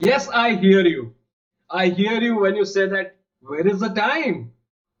Yes, I hear you. I hear you when you say that, where is the time?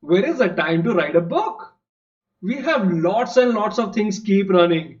 Where is the time to write a book? We have lots and lots of things keep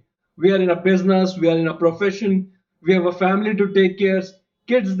running. We are in a business, we are in a profession, we have a family to take care,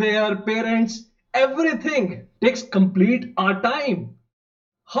 kids there, parents, everything takes complete our time.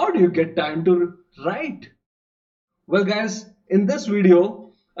 How do you get time to write? Well, guys, in this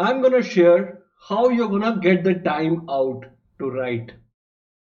video, I'm gonna share how you're gonna get the time out to write.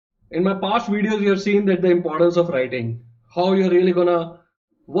 In my past videos, you have seen that the importance of writing, how you're really gonna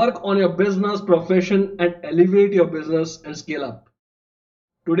work on your business, profession, and elevate your business and scale up.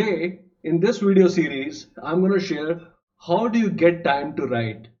 Today, in this video series, I'm gonna share how do you get time to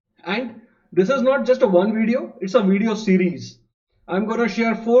write. And this is not just a one video, it's a video series. I'm gonna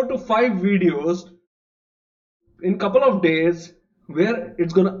share 4 to 5 videos in couple of days where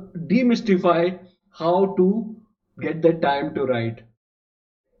it's gonna demystify how to get the time to write.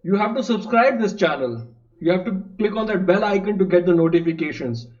 You have to subscribe this channel. You have to click on that bell icon to get the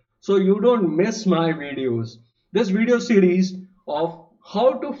notifications so you don't miss my videos. This video series of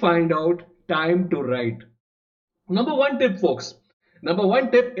how to find out time to write. Number one tip, folks. Number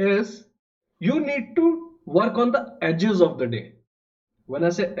one tip is you need to work on the edges of the day. When I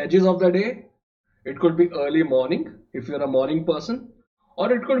say edges of the day, it could be early morning if you're a morning person,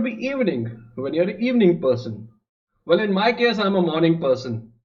 or it could be evening when you're an evening person. Well, in my case, I'm a morning person.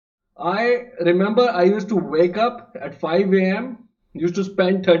 I remember I used to wake up at 5 a.m., used to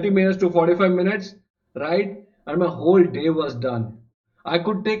spend 30 minutes to 45 minutes, right? And my whole day was done. I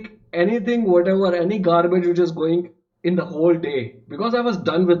could take anything, whatever, any garbage which is going in the whole day because I was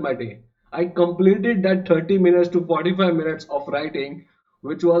done with my day. I completed that 30 minutes to 45 minutes of writing,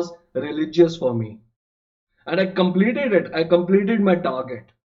 which was religious for me. And I completed it. I completed my target.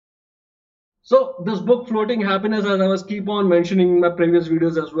 So this book Floating Happiness, as I was keep on mentioning in my previous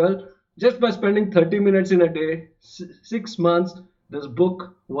videos as well, just by spending 30 minutes in a day, 6 months, this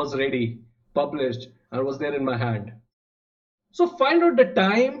book was ready, published, and was there in my hand. So find out the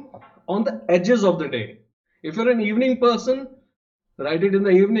time on the edges of the day. If you're an evening person, write it in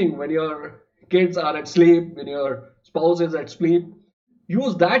the evening when your kids are at sleep, when your spouse is at sleep.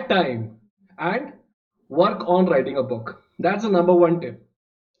 Use that time and work on writing a book. That's the number one tip.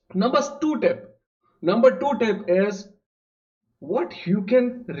 Number two tip. Number two tip is what you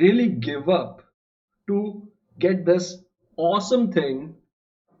can really give up to get this awesome thing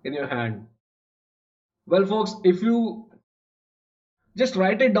in your hand. Well, folks, if you just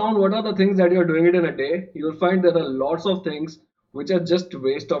write it down, what are the things that you're doing it in a day, you'll find there are lots of things which are just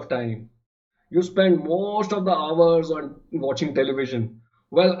waste of time. You spend most of the hours on watching television.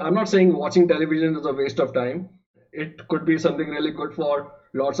 Well, I'm not saying watching television is a waste of time. It could be something really good for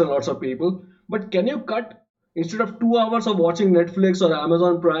lots and lots of people. But can you cut instead of 2 hours of watching Netflix or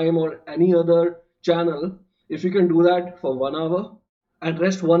Amazon Prime or any other channel, if you can do that for 1 hour and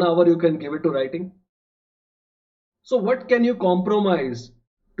rest 1 hour you can give it to writing? So what can you compromise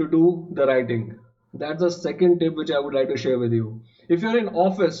to do the writing? That's the second tip which I would like to share with you. If you're in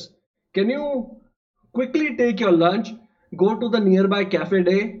office, can you quickly take your lunch, go to the nearby cafe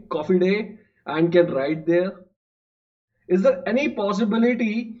day, coffee day, and can write there? Is there any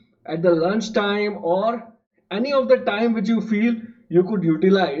possibility at the lunch time or any of the time which you feel you could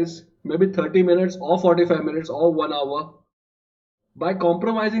utilize, maybe 30 minutes or 45 minutes or 1 hour, by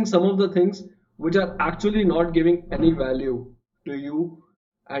compromising some of the things which are actually not giving any value to you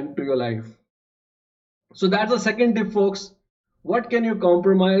and to your life? So that's the second tip, folks. What can you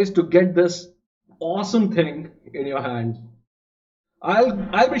compromise to get this awesome thing in your hand?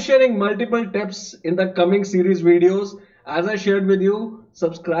 I'll be sharing multiple tips in the coming series videos. As I shared with you,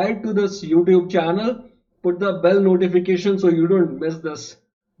 subscribe to this YouTube channel, put the bell notification so you don't miss this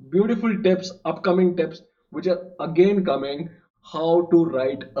beautiful tips, upcoming tips, which are again coming. How to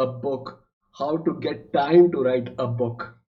write a book, how to get time to write a book.